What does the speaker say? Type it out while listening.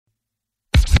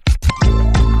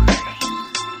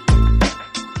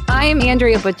I'm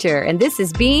Andrea Butcher, and this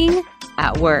is Being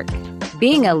at Work.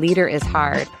 Being a leader is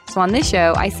hard. So on this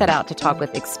show, I set out to talk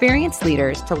with experienced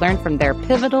leaders to learn from their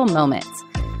pivotal moments,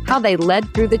 how they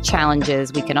led through the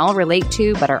challenges we can all relate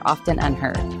to but are often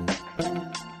unheard.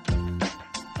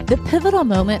 The pivotal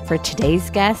moment for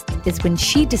today's guest is when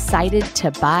she decided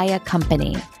to buy a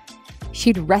company.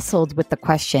 She'd wrestled with the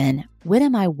question, when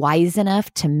am I wise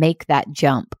enough to make that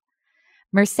jump?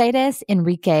 Mercedes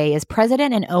Enrique is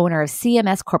president and owner of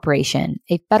CMS Corporation,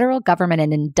 a federal government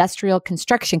and industrial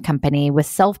construction company with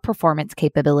self-performance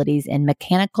capabilities in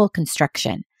mechanical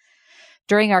construction.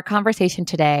 During our conversation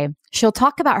today, she'll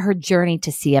talk about her journey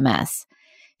to CMS.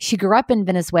 She grew up in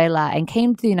Venezuela and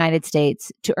came to the United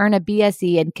States to earn a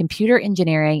BSc in computer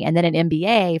engineering and then an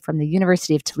MBA from the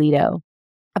University of Toledo.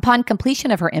 Upon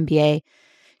completion of her MBA,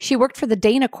 she worked for the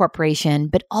Dana Corporation,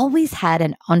 but always had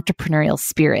an entrepreneurial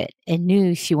spirit and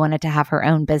knew she wanted to have her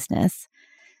own business.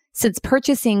 Since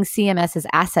purchasing CMS's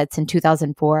assets in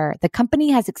 2004, the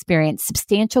company has experienced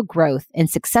substantial growth and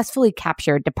successfully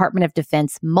captured Department of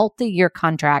Defense multi-year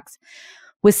contracts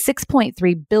with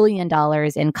 $6.3 billion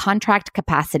in contract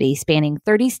capacity spanning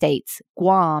 30 states,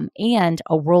 Guam, and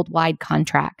a worldwide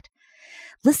contract.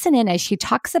 Listen in as she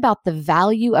talks about the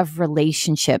value of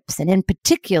relationships and, in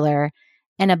particular,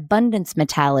 an abundance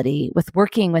mentality with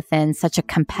working within such a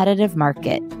competitive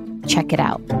market. Check it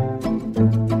out.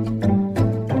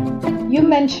 You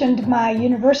mentioned my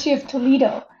University of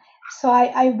Toledo. So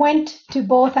I went to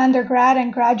both undergrad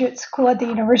and graduate school at the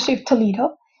University of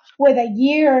Toledo with a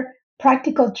year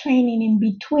practical training in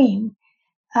between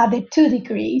the two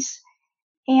degrees.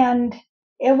 And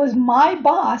it was my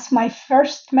boss, my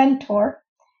first mentor,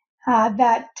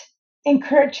 that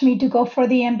encouraged me to go for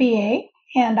the MBA.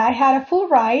 And I had a full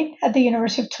ride at the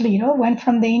University of Toledo, went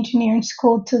from the engineering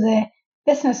school to the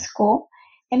business school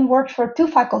and worked for two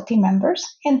faculty members,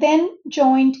 and then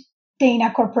joined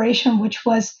Dana Corporation, which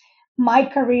was my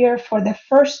career for the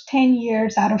first 10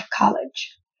 years out of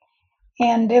college.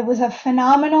 And it was a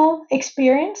phenomenal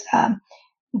experience.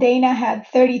 Dana had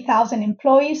 30,000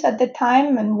 employees at the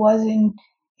time and was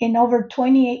in over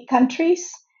 28 countries.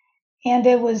 And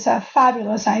it was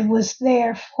fabulous. I was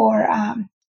there for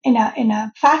in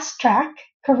a fast track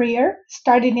career,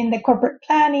 started in the corporate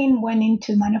planning, went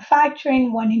into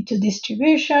manufacturing, went into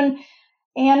distribution,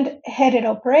 and headed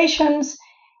operations.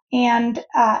 And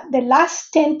the last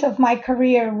stint of my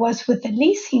career was with the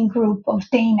leasing group of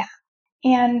Dana.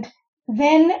 And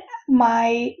then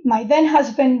my then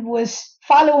husband was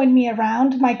following me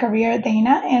around my career at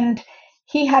Dana, and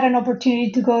he had an opportunity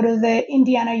to go to the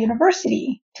Indiana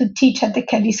University to teach at the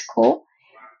Kelley School.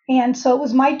 And so it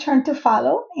was my turn to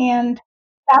follow. And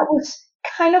that was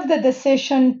kind of the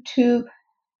decision to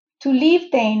leave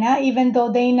Dana, even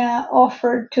though Dana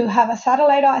offered to have a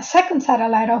second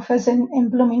satellite office in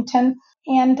Bloomington.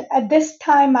 And at this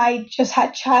time, I just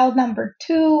had child number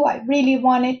 2. I really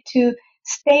wanted to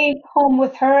stay home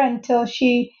with her until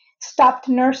she stopped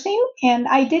nursing. And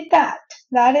I did that.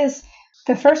 That is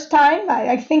the first time,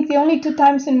 I think the only 2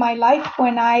 times in my life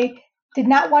when I did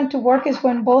not want to work is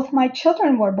when both my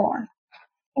children were born.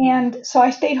 And so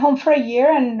I stayed home for a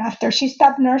year. And after she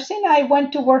stopped nursing, I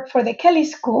went to work for the Kelley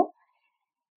School.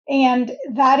 And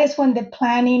that is when the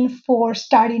planning for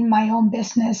starting my own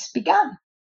business began.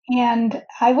 And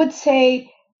I would say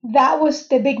that was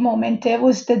the big moment. It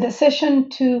was the decision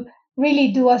to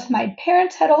really do as my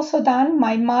parents had also done.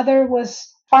 My mother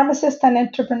was a pharmacist and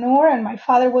entrepreneur, and my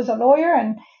father was a lawyer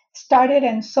and started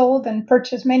and sold and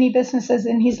purchased many businesses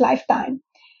in his lifetime.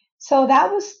 So that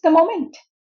was the moment.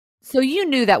 So you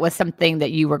knew that was something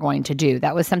that you were going to do.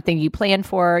 That was something you planned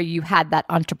for. You had that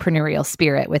entrepreneurial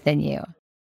spirit within you.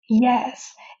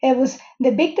 Yes. It was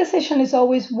the big decision is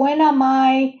always, when am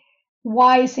I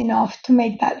wise enough to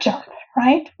make that jump,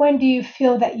 right? When do you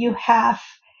feel that you have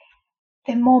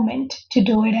the moment to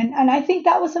do it? And I think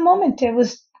that was the moment. It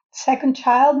was second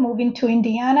child, moving to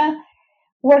Indiana,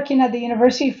 working at the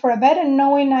university for a bit, and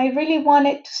knowing I really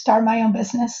wanted to start my own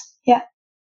business. Yeah.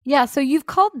 Yeah. So you've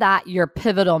called that your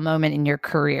pivotal moment in your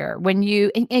career when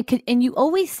you, and you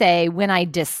always say, when I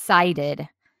decided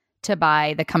to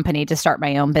buy the company to start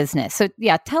my own business. So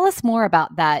yeah, tell us more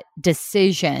about that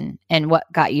decision and what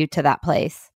got you to that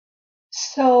place.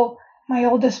 So my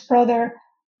oldest brother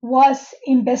was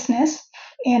in business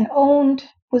and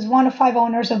was one of 5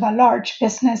 owners of a large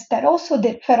business that also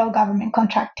did federal government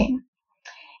contracting.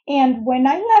 And when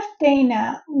I left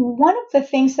Dana, one of the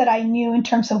things that I knew in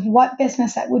terms of what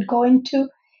business I would go into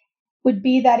would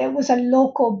be that it was a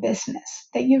local business,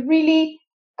 that you really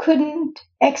couldn't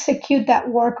execute that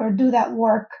work or do that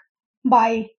work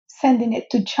by sending it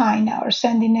to China or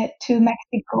sending it to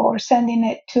Mexico or sending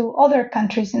it to other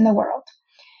countries in the world.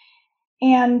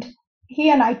 And he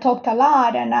and I talked a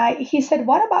lot, and he said,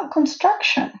 "What about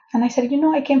construction?" And I said,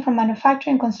 I came from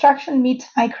manufacturing. Construction meets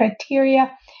my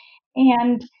criteria.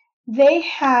 And they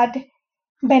had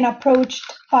been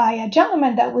approached by a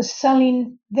gentleman that was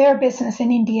selling their business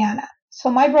in Indiana. So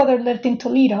my brother lived in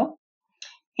Toledo,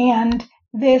 and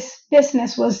this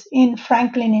business was in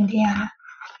Franklin, Indiana.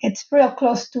 It's real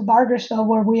close to Bargersville,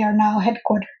 where we are now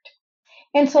headquartered.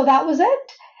 And so that was it.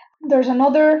 There's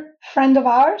another friend of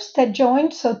ours that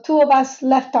joined. So two of us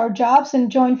left our jobs and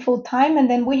joined full time. And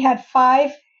then we had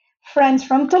 5 friends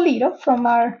from Toledo, from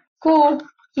our school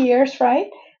years, right,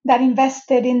 that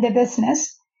invested in the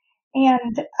business.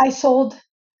 And I sold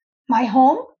my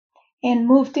home and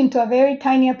moved into a very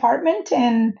tiny apartment.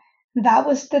 And that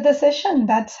was the decision.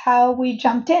 That's how we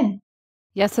jumped in.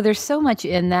 Yeah, so there's so much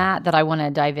in that I want to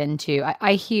dive into.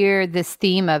 I hear this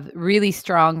theme of really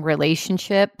strong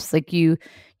relationships. Like you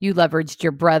leveraged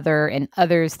your brother and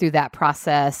others through that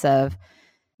process of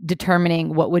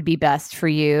determining what would be best for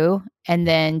you and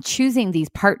then choosing these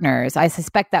partners. I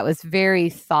suspect that was very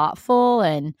thoughtful,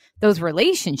 and those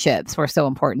relationships were so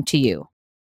important to you.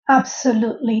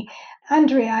 Absolutely.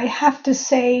 Andrea, I have to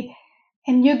say,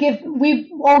 and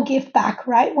we all give back,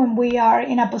 right? When we are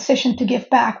in a position to give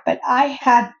back. But I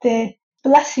had the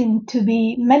blessing to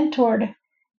be mentored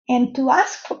and to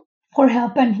ask for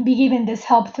help and be given this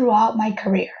help throughout my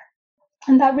career.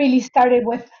 And that really started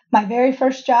with my very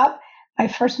first job, my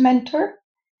first mentor,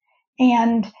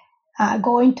 and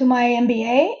going to my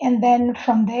MBA. And then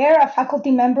from there, a faculty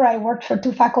member, I worked for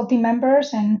 2 faculty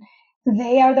members, and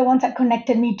they are the ones that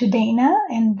connected me to Dana.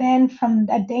 And then from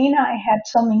that Dana, I had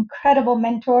some incredible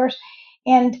mentors.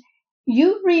 And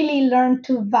you really learn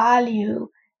to value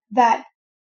that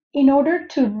in order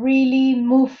to really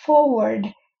move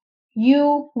forward,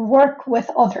 you work with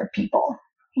other people.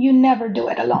 You never do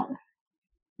it alone.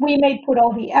 We may put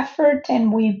all the effort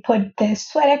and we put the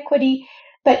sweat equity,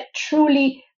 but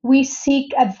truly we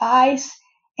seek advice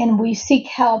and we seek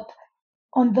help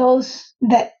on those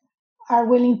that are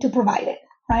willing to provide it,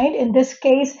 right? In this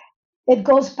case, it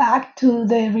goes back to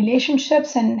the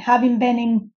relationships and having been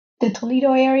in the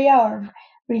Toledo area or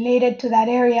related to that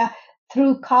area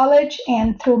through college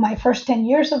and through my first 10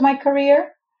 years of my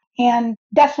career. And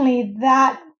definitely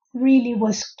that really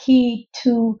was key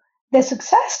to the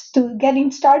success, to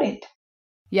getting started.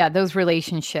 Yeah, those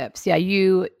relationships. Yeah,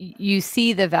 you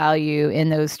see the value in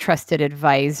those trusted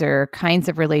advisor kinds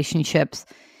of relationships.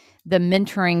 The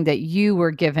mentoring that you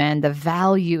were given, the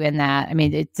value in that. I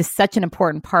mean, it's just such an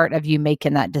important part of you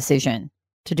making that decision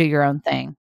to do your own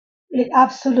thing. It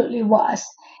absolutely was.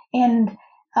 And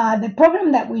the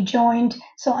program that we joined,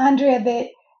 so Andrea,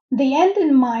 the end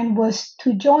in mind was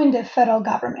to join the federal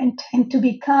government and to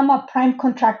become a prime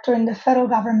contractor in the federal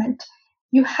government.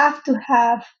 You have to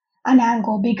have an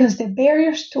angle because the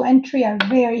barriers to entry are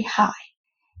very high.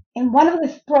 And one of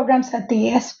the programs that the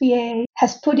SBA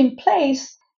has put in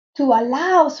place to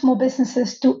allow small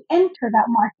businesses to enter that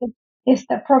market is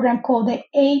the program called the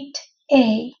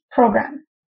 8A program.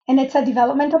 And it's a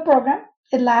developmental program.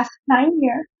 It lasts 9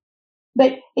 years,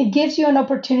 but it gives you an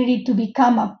opportunity to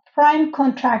become a prime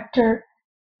contractor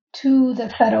to the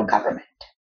federal government.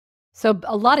 So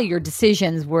a lot of your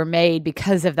decisions were made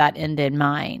because of that end in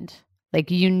mind. Like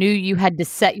you knew you had to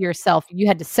set yourself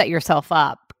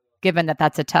up, given that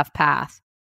that's a tough path.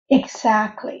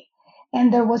 Exactly.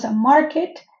 And there was a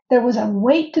market, there was a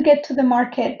way to get to the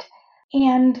market.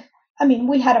 And I mean,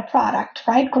 we had a product,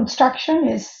 right? Construction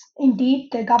is indeed,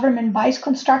 the government buys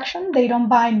construction. They don't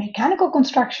buy mechanical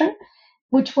construction,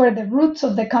 which were the roots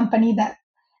of the company, that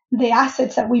the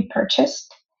assets that we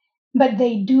purchased, but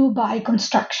they do buy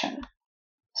construction.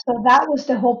 So that was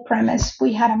the whole premise.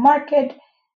 We had a market,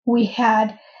 we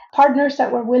had partners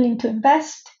that were willing to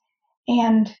invest,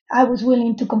 and I was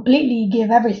willing to completely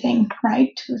give everything,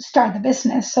 right, to start the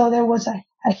business. So there was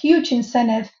a huge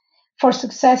incentive for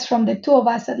success from the 2 of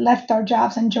us that left our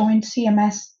jobs and joined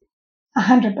CMS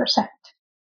 100%.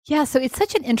 Yeah, so it's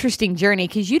such an interesting journey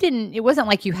because it wasn't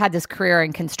like you had this career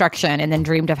in construction and then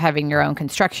dreamed of having your own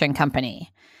construction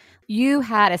company. You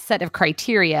had a set of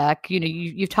criteria.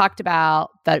 You've talked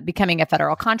about becoming a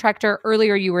federal contractor.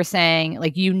 Earlier, you were saying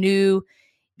like you knew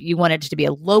you wanted it to be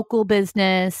a local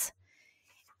business.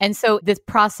 And so this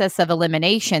process of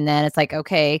elimination, then it's like,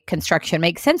 okay, construction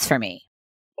makes sense for me.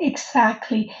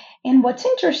 Exactly. And what's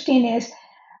interesting is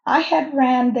I had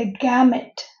ran the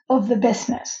gamut of the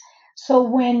business. So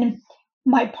when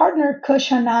my partner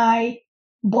Kush and I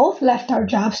both left our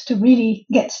jobs to really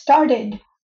get started,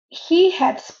 he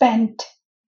had spent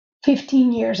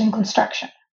 15 years in construction.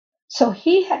 So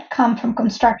he had come from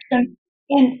construction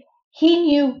and he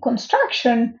knew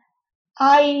construction.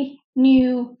 I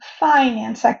knew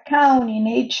finance,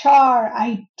 accounting, HR,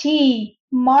 IT,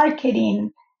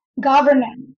 marketing,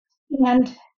 governance.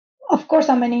 And of course,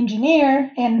 I'm an engineer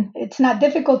and it's not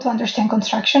difficult to understand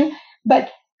construction, but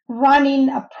running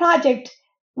a project,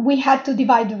 we had to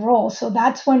divide the roles. So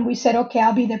that's when we said, okay,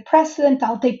 I'll be the president,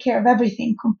 I'll take care of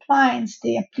everything compliance,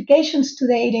 the applications to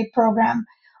the 8A program,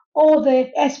 all the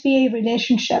SBA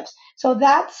relationships. So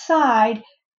that side,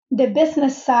 the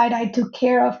business side, I took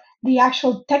care of. The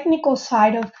actual technical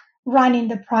side of running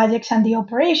the projects and the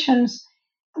operations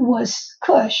was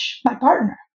Kush, my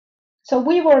partner. So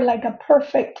we were like a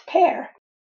perfect pair.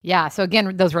 Yeah. So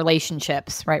again, those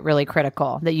relationships, right? Really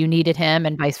critical that you needed him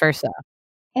and vice versa.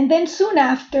 And then soon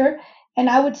after, and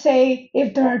I would say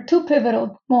if there are two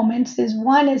pivotal moments, is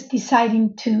one is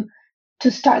deciding to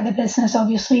start the business,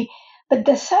 obviously. But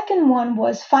the second one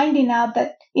was finding out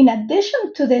that in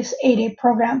addition to this 8A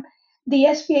program, the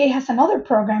SBA has another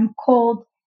program called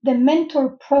the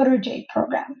Mentor Protege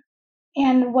Program.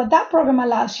 And what that program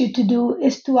allows you to do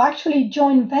is to actually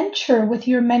join venture with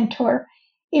your mentor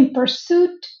in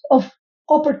pursuit of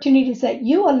opportunities that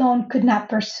you alone could not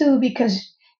pursue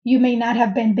because you may not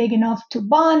have been big enough to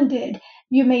bond it.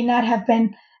 You may not have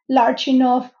been large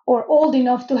enough or old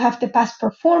enough to have the past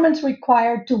performance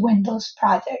required to win those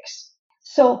projects.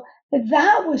 So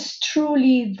that was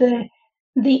truly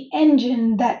the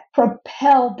engine that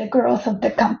propelled the growth of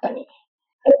the company.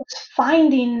 It was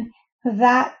finding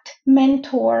that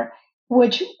mentor,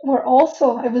 which were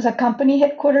also, it was a company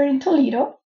headquartered in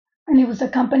Toledo, and it was a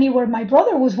company where my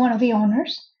brother was one of the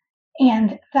owners.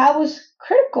 And that was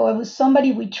critical. It was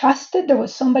somebody we trusted. There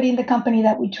was somebody in the company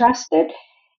that we trusted.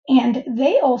 And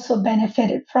they also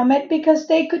benefited from it because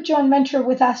they could join venture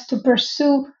with us to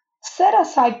pursue set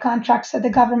aside contracts that the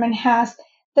government has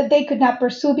that they could not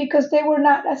pursue because they were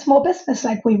not a small business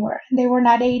like we were. They were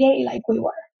not 8A like we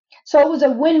were. So it was a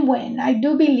win win. I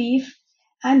do believe,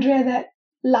 Andrea, that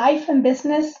life and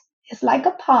business is like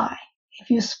a pie. If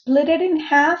you split it in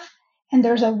half and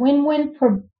there's a win win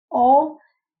for all,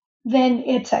 then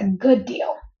it's a good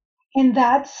deal. And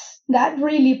that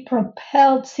really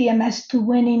propelled CMS to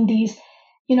winning these.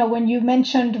 You know, when you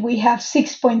mentioned we have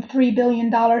 $6.3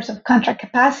 billion of contract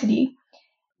capacity,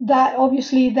 that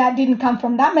obviously that didn't come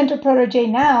from that mentor protege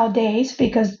nowadays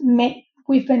because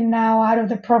we've been now out of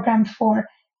the program for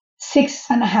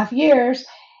 6.5 years,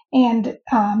 and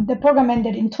the program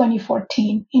ended in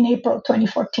 2014, in April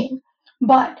 2014.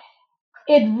 But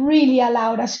it really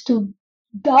allowed us to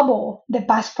double the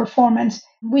past performance.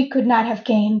 We could not have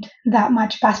gained that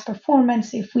much past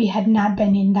performance if we had not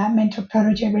been in that mentor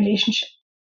protege relationship.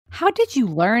 How did you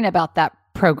learn about that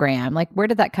program? Like, where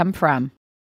did that come from?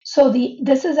 So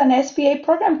this is an SBA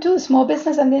program too, Small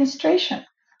Business Administration,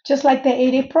 just like the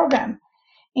 8A program.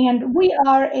 And we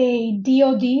are a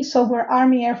DoD, so we're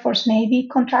Army, Air Force, Navy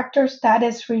contractors. That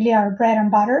is really our bread and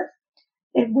butter.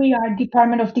 We are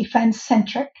Department of Defense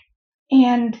centric.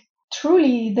 And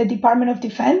truly, the Department of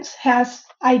Defense has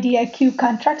IDIQ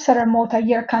contracts that are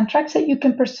multi-year contracts that you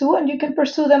can pursue, and you can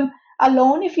pursue them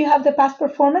alone if you have the past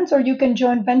performance, or you can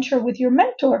join venture with your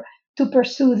mentor to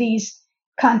pursue these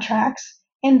contracts.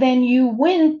 And then you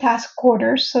win task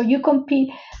orders. So you compete.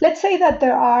 Let's say that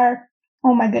there are,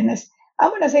 oh my goodness, I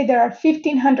want to say there are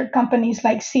 1,500 companies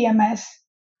like CMS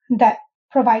that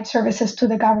provide services to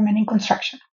the government in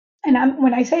construction. And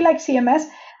when I say like CMS,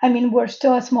 I mean we're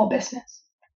still a small business.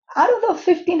 Out of those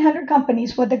 1,500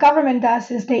 companies, what the government does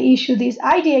is they issue these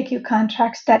IDIQ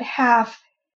contracts that have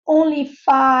only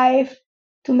 5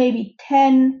 to maybe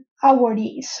 10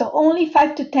 awardees. So only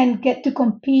 5 to 10 get to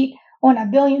compete on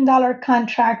 $1 billion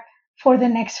contract for the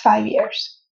next 5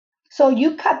 years. So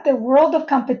you cut the world of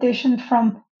competition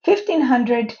from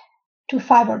 1,500 to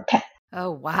 5 or 10.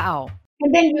 Oh, wow.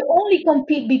 And then you only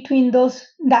compete between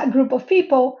that group of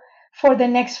people for the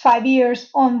next 5 years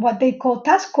on what they call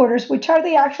task orders, which are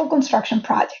the actual construction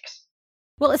projects.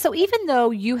 Well, so even though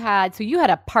you had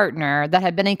a partner that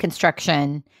had been in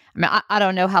construction, I mean, I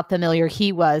don't know how familiar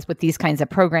he was with these kinds of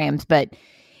programs, but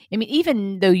I mean,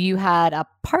 even though you had a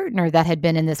partner that had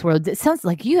been in this world, it sounds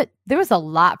like there was a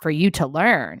lot for you to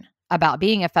learn about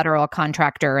being a federal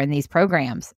contractor in these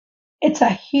programs. It's a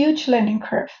huge learning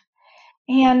curve.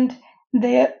 And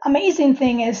the amazing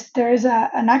thing is there is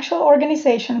an actual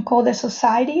organization called the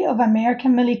Society of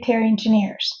American Military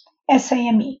Engineers,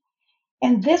 SAME.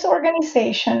 And this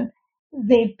organization,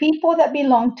 the people that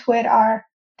belong to it are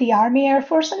the Army, Air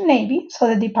Force, and Navy, so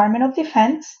the Department of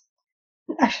Defense,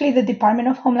 actually the Department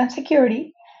of Homeland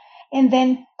Security, and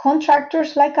then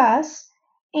contractors like us,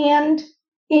 and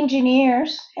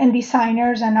engineers and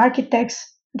designers and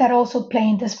architects that also play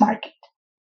in this market.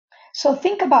 So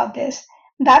think about this.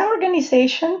 That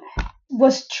organization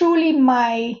was truly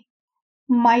my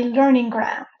learning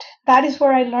ground. That is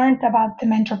where I learned about the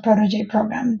Mentor Protege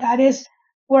program. That is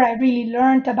where I really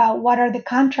learned about what are the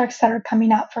contracts that are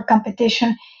coming out for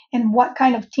competition and what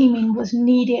kind of teaming was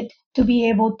needed to be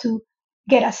able to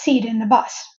get a seat in the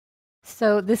bus.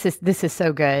 So this is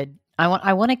so good.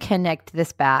 I want to connect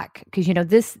this back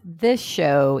because this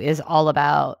show is all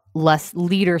about less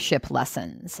leadership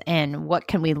lessons and what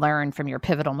can we learn from your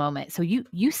pivotal moment. So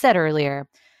you said earlier,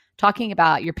 talking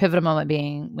about your pivotal moment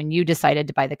being when you decided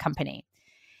to buy the company.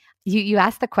 You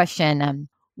asked the question,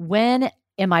 when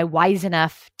am I wise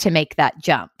enough to make that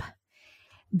jump?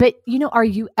 But are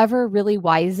you ever really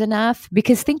wise enough?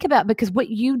 Because because what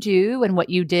you do and what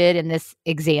you did in this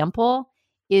example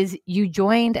is you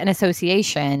joined an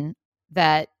association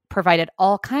that provided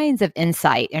all kinds of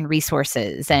insight and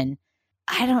resources. And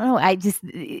I don't know.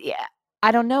 Yeah,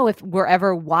 I don't know if we're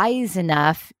ever wise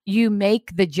enough. You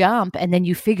make the jump and then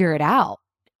you figure it out,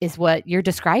 is what you're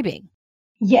describing.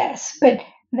 Yes, but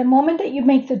the moment that you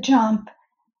make the jump,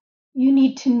 you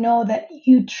need to know that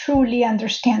you truly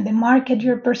understand the market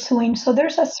you're pursuing. So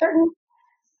there's a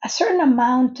certain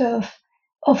amount of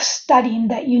studying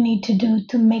that you need to do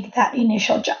to make that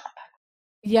initial jump.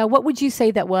 Yeah, what would you say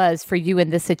that was for you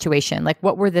in this situation? Like,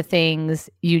 what were the things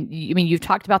I mean, you've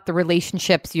talked about the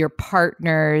relationships, your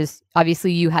partners.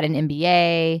 Obviously, you had an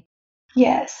MBA.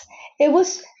 Yes, it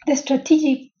was the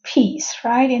strategic piece,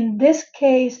 right? In this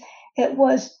case, it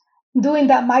was doing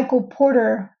that Michael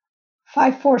Porter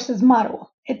five forces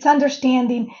model. It's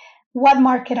understanding what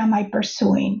market am I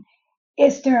pursuing?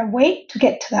 Is there a way to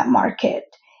get to that market?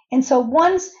 And so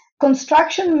once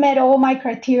construction met all my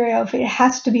criteria of it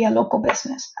has to be a local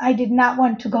business, I did not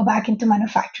want to go back into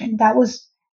manufacturing. That was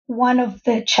one of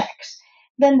the checks.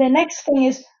 Then the next thing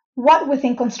is what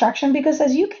within construction, because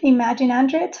as you can imagine,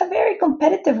 Andrea, it's a very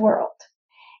competitive world.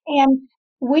 And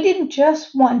we didn't just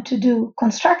want to do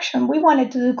construction, we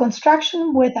wanted to do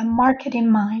construction with a market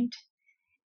in mind.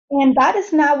 And that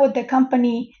is not what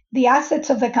the assets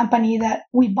of the company that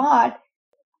we bought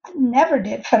never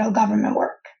did federal government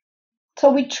work.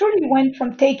 So we truly went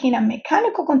from taking a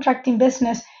mechanical contracting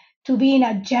business to being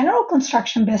a general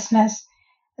construction business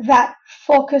that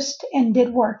focused and did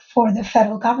work for the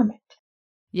federal government.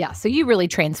 Yeah, so you really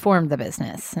transformed the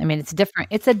business. I mean, it's different.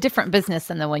 It's a different business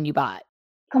than the one you bought.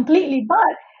 Completely.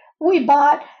 But we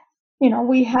bought,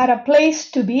 we had a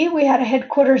place to be. We had a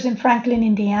headquarters in Franklin,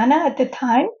 Indiana at the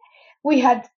time. We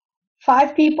had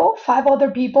five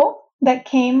other people that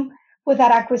came with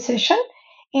that acquisition,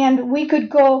 and we could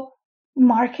go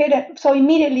market it. So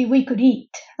immediately we could eat,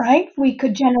 right? We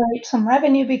could generate some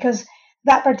revenue because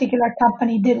that particular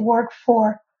company did work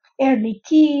for Air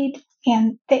Liquide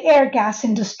and the air gas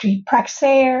industry,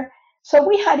 Praxair. So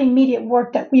we had immediate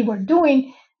work that we were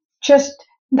doing. Just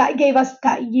that gave us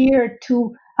that year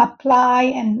to apply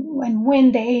and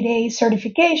win the 8A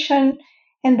certification.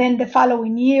 And then the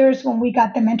following years when we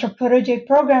got the Mentor Protege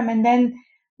program, and then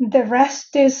the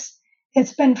rest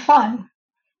it's been fun.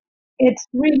 It's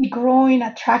really growing,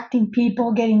 attracting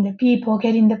people, getting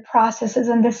the processes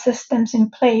and the systems in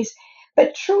place.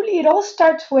 But truly, it all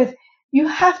starts with you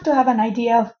have to have an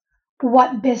idea of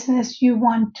what business you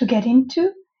want to get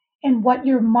into and what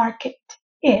your market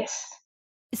is.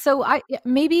 So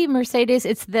maybe Mercedes,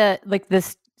 it's the like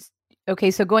this. Okay,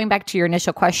 so going back to your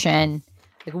initial question,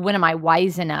 like when am I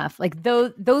wise enough? Like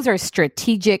those are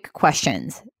strategic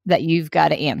questions that you've got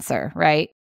to answer, right?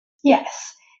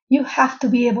 Yes, you have to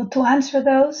be able to answer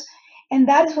those. And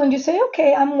that is when you say,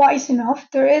 okay, I'm wise enough.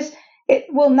 It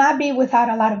will not be without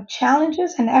a lot of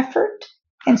challenges and effort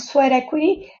and sweat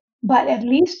equity, but at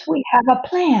least we have a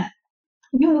plan.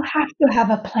 You have to have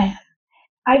a plan.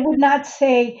 I would not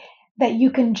say that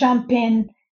you can jump in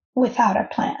without a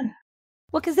plan.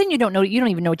 Well, because then you don't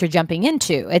even know what you're jumping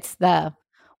into.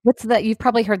 You've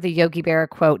probably heard the Yogi Berra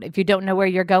quote: if you don't know where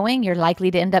you're going, you're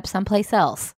likely to end up someplace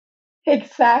else.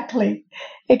 Exactly.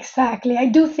 Exactly. I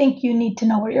do think you need to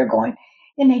know where you're going.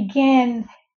 And again,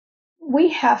 we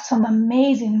have some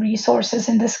amazing resources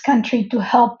in this country to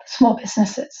help small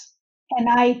businesses. And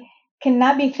I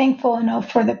cannot be thankful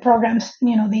enough for the programs,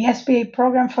 the SBA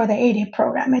program for the 8A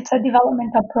program. It's a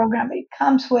developmental program. It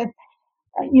comes with,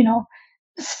 you know,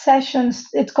 sessions.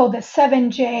 It's called the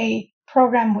 7J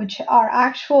program, which are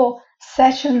actual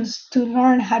sessions to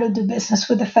learn how to do business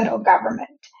with the federal government.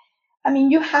 I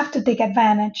mean, you have to take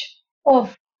advantage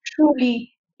of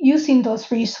truly using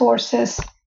those resources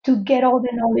to get all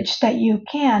the knowledge that you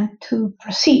can to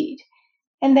proceed.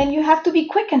 And then you have to be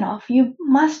quick enough. You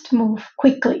must move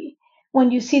quickly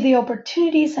when you see the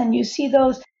opportunities and you see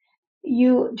those,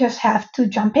 you just have to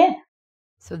jump in.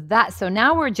 So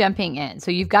now we're jumping in.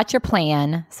 So you've got your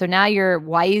plan. So now you're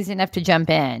wise enough to jump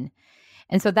in.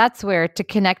 And so that's where, to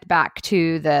connect back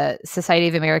to the Society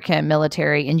of American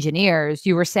Military Engineers,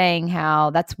 you were saying how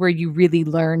that's where you really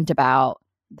learned about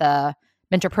the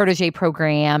mentor protege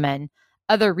program and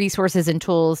other resources and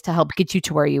tools to help get you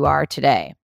to where you are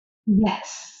today.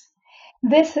 Yes.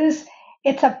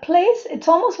 It's a place, it's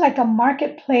almost like a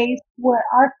marketplace where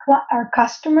our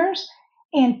customers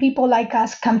and people like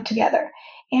us come together.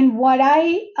 And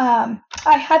I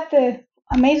had the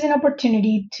amazing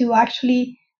opportunity to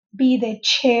actually be the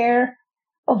chair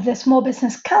of the Small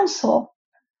Business Council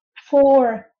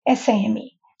for SAME.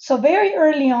 So very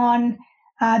early on,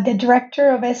 the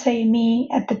director of SAME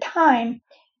at the time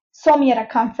saw me at a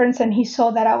conference, and he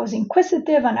saw that I was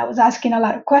inquisitive and I was asking a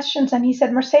lot of questions. And he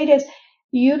said, Mercedes,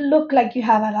 you look like you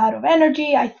have a lot of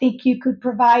energy. I think you could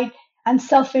provide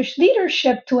unselfish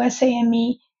leadership to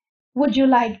SAME. Would you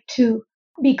like to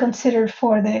be considered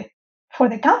for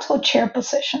the council chair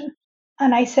position?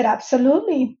 And I said,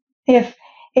 absolutely. If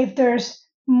there's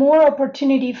more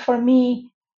opportunity for me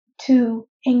to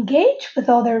engage with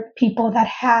other people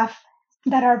that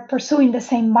are pursuing the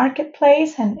same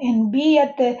marketplace and be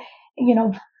at the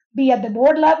be at the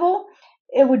board level,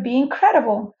 it would be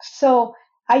incredible. So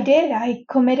I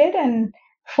committed, and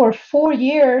for 4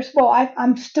 years, well,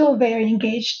 I'm still very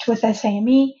engaged with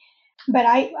SAME, but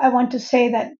I want to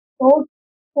say that those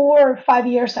 4 or 5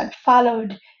 years that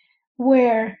followed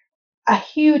were a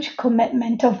huge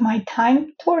commitment of my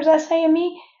time towards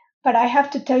SAME. But I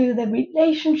have to tell you, the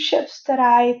relationships that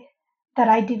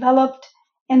I developed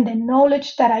and the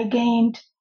knowledge that I gained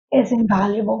is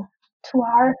invaluable to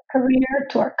our career,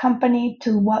 to our company,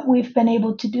 to what we've been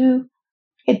able to do.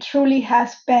 It truly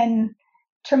has been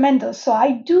tremendous. So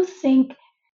I do think,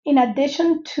 in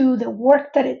addition to the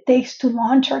work that it takes to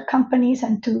launch our companies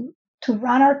and to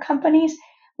run our companies,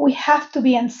 we have to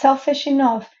be unselfish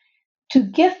enough to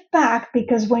give back,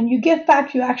 because when you give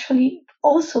back, you actually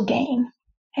also gain.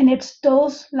 And it's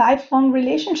those lifelong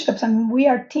relationships. I mean, we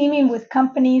are teaming with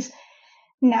companies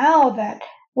now that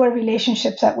were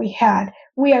relationships that we had.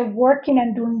 We are working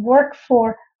and doing work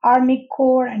for Army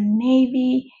Corps and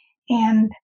Navy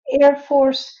and Air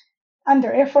Force,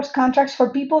 under Air Force contracts, for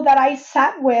people that I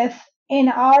sat with in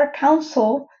our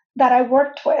council, that I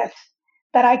worked with,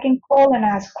 that I can call and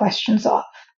ask questions of.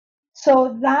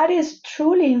 So that is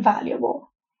truly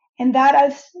invaluable. And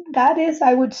that is,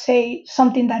 I would say,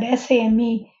 something that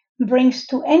SAME brings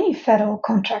to any federal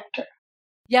contractor.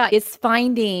 Yeah, it's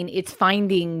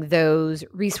finding those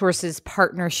resources,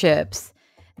 partnerships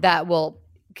that will,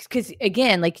 because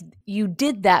again, like you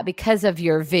did that because of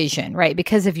your vision, right?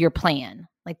 Because of your plan.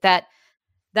 Like that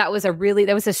was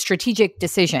a strategic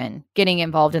decision getting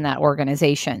involved in that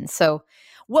organization. So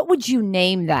what would you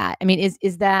name that? I mean,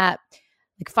 is that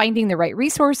like finding the right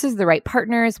resources, the right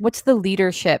partners? What's the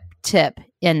leadership tip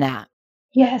in that?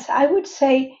 Yes, I would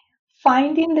say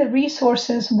finding the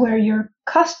resources where your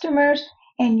customers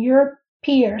and your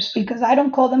peers, because I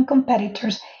don't call them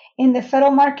competitors, in the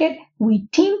federal market, we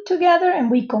team together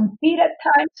and we compete at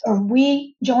times, or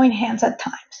we join hands at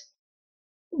times.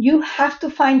 You have to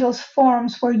find those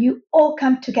forums where you all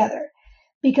come together,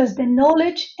 because the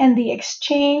knowledge and the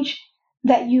exchange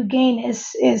that you gain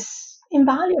is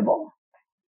invaluable.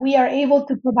 We are able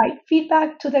to provide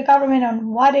feedback to the government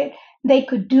on they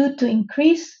could do to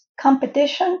increase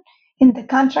competition in the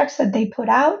contracts that they put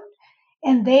out.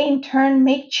 And they in turn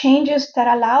make changes that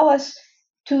allow us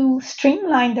to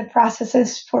streamline the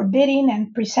processes for bidding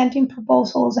and presenting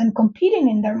proposals and competing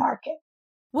in their market.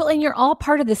 Well, and you're all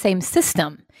part of the same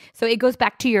system. So it goes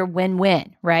back to your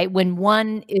win-win, right? When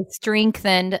one is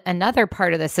strengthened, another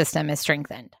part of the system is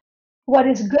strengthened. What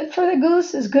is good for the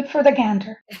goose is good for the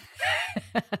gander,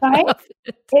 right?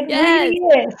 It Yes.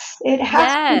 really is. It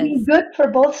has to be Yes. good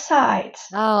for both sides.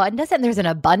 Oh, and there's an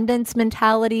abundance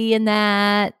mentality in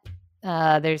that.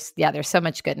 There's so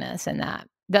much goodness in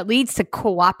that leads to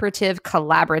cooperative,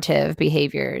 collaborative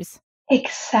behaviors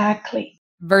Exactly.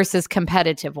 versus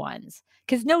competitive ones.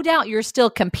 Because no doubt you're still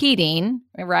competing,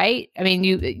 right? I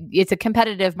mean, it's a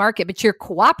competitive market, but you're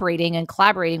cooperating and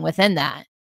collaborating within that.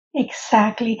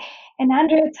 Exactly. And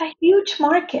Andrea, it's a huge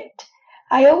market.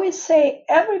 I always say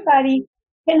everybody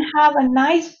can have a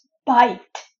nice bite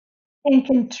and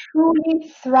can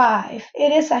truly thrive.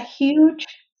 It is a huge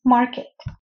market.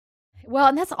 Well,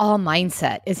 and that's all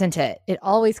mindset, isn't it? It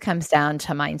always comes down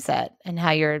to mindset and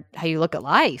how you look at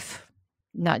life,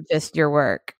 not just your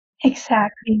work.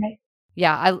 Exactly.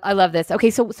 Yeah, I love this.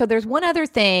 Okay, so there's one other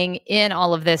thing in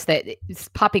all of this that is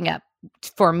popping up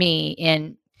for me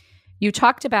in You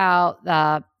talked about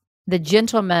the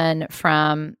gentleman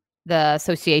from the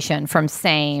association, from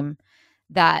SAME,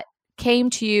 that came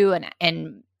to you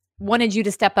and wanted you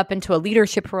to step up into a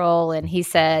leadership role. And he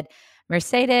said,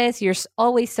 Mercedes, you're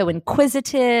always so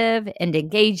inquisitive and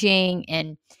engaging,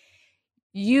 and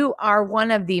you are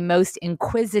one of the most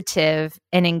inquisitive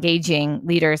and engaging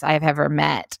leaders I have ever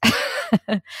met.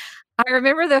 I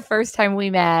remember the first time we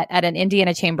met at an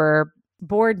Indiana Chamber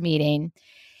board meeting,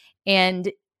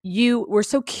 and you were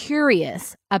so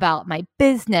curious about my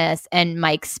business and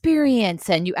my experience,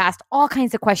 and you asked all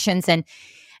kinds of questions. And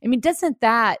I mean, doesn't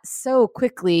that so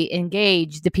quickly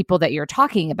engage the people that you're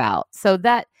talking about? So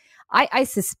that I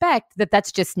suspect that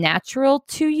that's just natural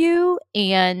to you,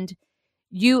 and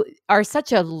you are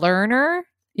such a learner.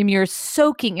 I mean, you're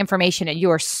soaking information, and you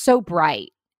are so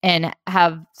bright and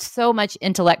have so much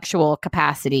intellectual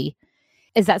capacity.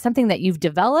 Is that something that you've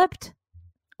developed,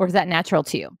 or is that natural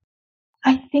to you?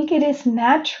 I think it is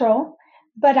natural,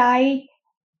 but I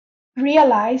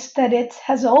realized that it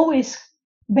has always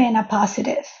been a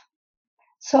positive.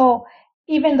 So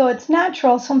even though it's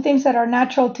natural, some things that are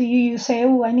natural to you, you say,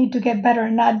 oh, I need to get better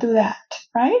and not do that,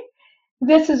 right?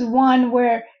 This is one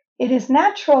where it is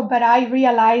natural, but I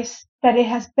realize that it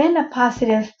has been a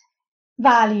positive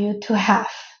value to have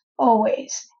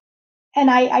always. And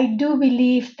I do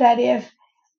believe that if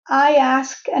I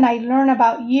ask and I learn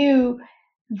about you,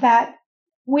 that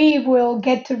we will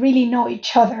get to really know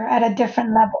each other at a different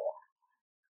level.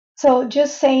 So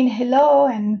just saying hello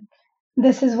and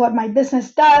this is what my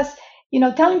business does,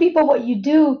 telling people what you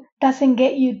do doesn't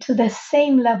get you to the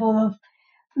same level of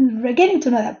getting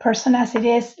to know that person as it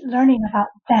is learning about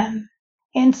them.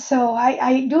 And so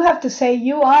I do have to say,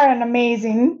 you are an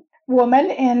amazing woman,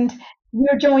 and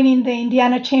you're joining the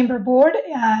Indiana Chamber Board.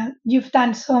 You've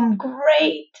done some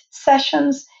great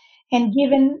sessions and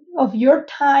given of your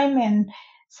time. And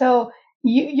so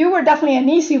you were definitely an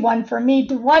easy one for me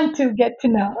to want to get to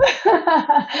know.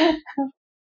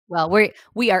 Well,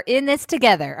 we are in this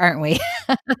together, aren't we?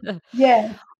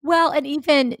 Yeah. Well, and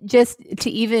even just to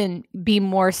even be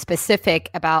more specific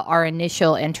about our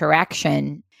initial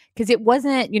interaction, because it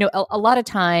wasn't, a lot of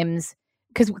times,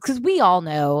 because we all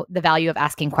know the value of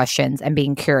asking questions and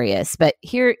being curious. But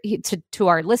here to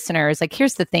our listeners, like,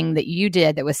 here's the thing that you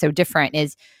did that was so different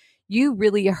is you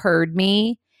really heard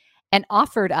me and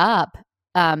offered up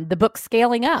the book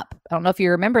Scaling Up. I don't know if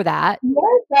you remember that.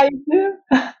 Yes, I do.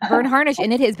 Verne Harnish,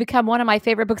 and it has become one of my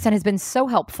favorite books and has been so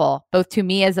helpful both to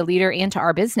me as a leader and to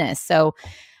our business. So,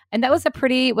 and that was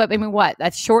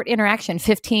that short interaction,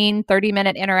 15,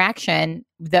 30-minute interaction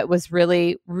that was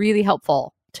really, really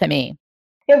helpful to me.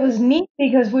 It was neat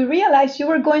because we realized you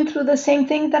were going through the same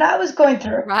thing that I was going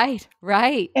through.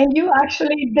 Right. And you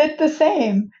actually did the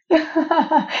same.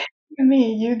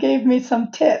 You gave me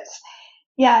some tips.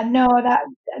 Yeah, no,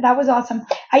 that was awesome.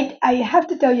 I have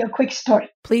to tell you a quick story.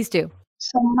 Please do.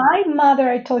 So my mother,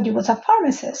 I told you, was a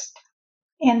pharmacist.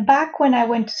 And back when I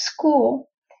went to school,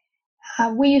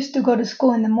 we used to go to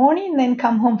school in the morning, then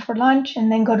come home for lunch,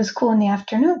 and then go to school in the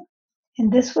afternoon.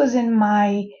 And this was in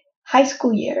my high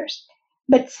school years.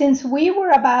 But since we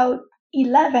were about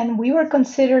 11, we were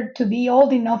considered to be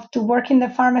old enough to work in the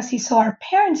pharmacy so our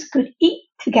parents could eat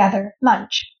together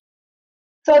lunch.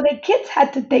 So the kids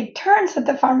had to take turns at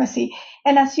the pharmacy.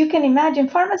 And as you can imagine,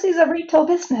 pharmacy is a retail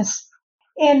business.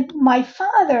 And my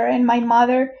father and my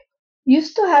mother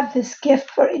used to have this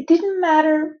gift where it didn't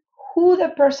matter who the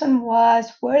person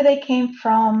was, where they came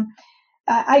from.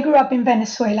 I grew up in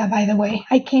Venezuela, by the way.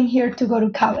 I came here to go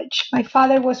to college. My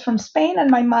father was from Spain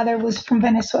and my mother was from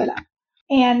Venezuela.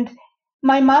 And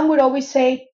my mom would always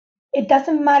say, it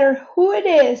doesn't matter who it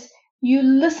is, you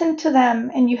listen to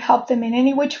them and you help them in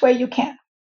any which way you can.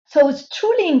 So it's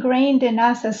truly ingrained in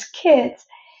us as kids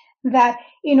that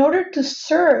in order to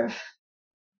serve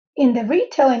in the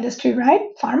retail industry, right,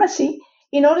 pharmacy,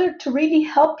 in order to really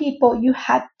help people, you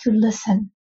had to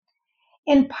listen.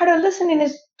 And part of listening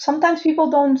is sometimes people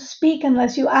don't speak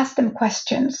unless you ask them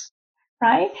questions,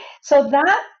 right? So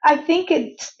that, I think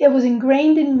it was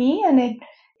ingrained in me, and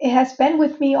it has been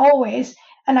with me always.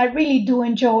 And I really do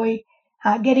enjoy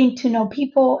getting to know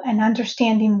people and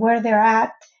understanding where they're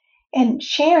at and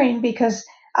sharing, because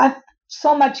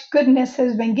so much goodness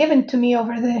has been given to me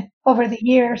over the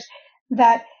years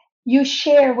that you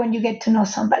share when you get to know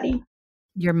somebody.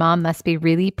 Your mom must be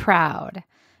really proud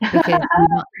because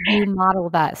you model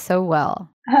that so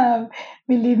well.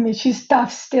 Believe me, she's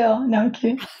tough still. No, I'm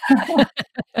kidding.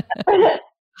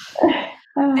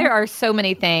 There are so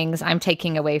many things I'm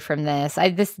taking away from this.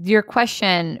 Your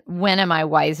question, when am I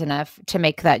wise enough to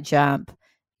make that jump?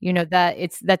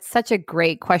 That's such a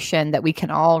great question that we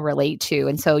can all relate to.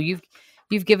 And so you've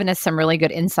you've given us some really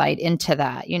good insight into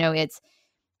that.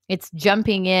 It's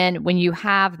jumping in when you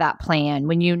have that plan,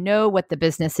 when you know what the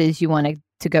business is you want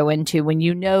to go into, when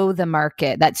you know the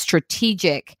market, that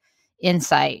strategic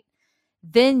insight.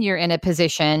 Then you're in a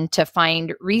position to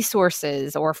find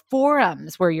resources or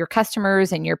forums where your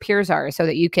customers and your peers are so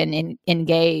that you can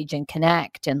engage and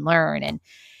connect and learn.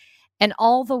 And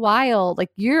all the while,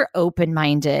 like, you're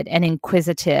open-minded and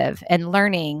inquisitive and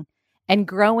learning and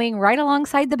growing right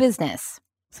alongside the business.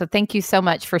 So thank you so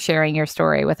much for sharing your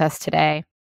story with us today.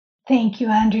 Thank you,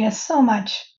 Andrea, so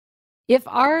much. If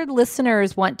our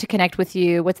listeners want to connect with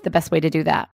you, what's the best way to do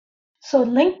that? So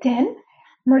LinkedIn,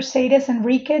 Mercedes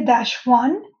Enrique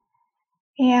 -1,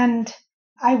 and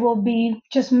I will be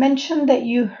just mention that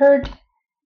you heard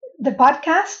the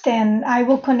podcast, and I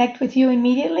will connect with you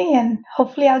immediately, and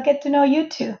hopefully I'll get to know you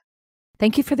too.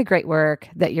 Thank you for the great work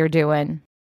that you're doing.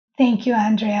 Thank you,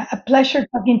 Andrea. A pleasure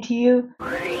talking to you.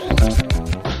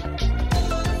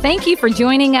 Thank you for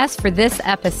joining us for this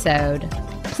episode.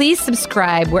 Please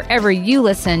subscribe wherever you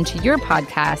listen to your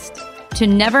podcast to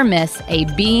never miss a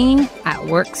Being at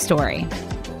Work story.